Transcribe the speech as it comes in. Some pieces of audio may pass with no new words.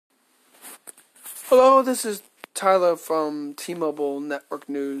Hello, this is Tyler from T-Mobile Network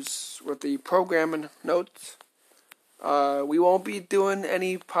News with the programming notes. We won't be doing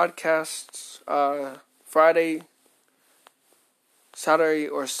any podcasts Friday, Saturday,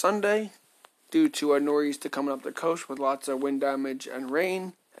 or Sunday due to a nor'easter coming up the coast with lots of wind damage and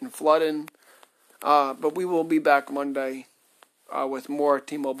rain and flooding. But we will be back Monday with more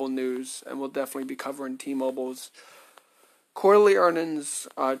T-Mobile news, and we'll definitely be covering T-Mobile's quarterly earnings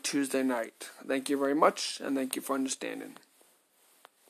Tuesday night. Thank you very much, and thank you for understanding.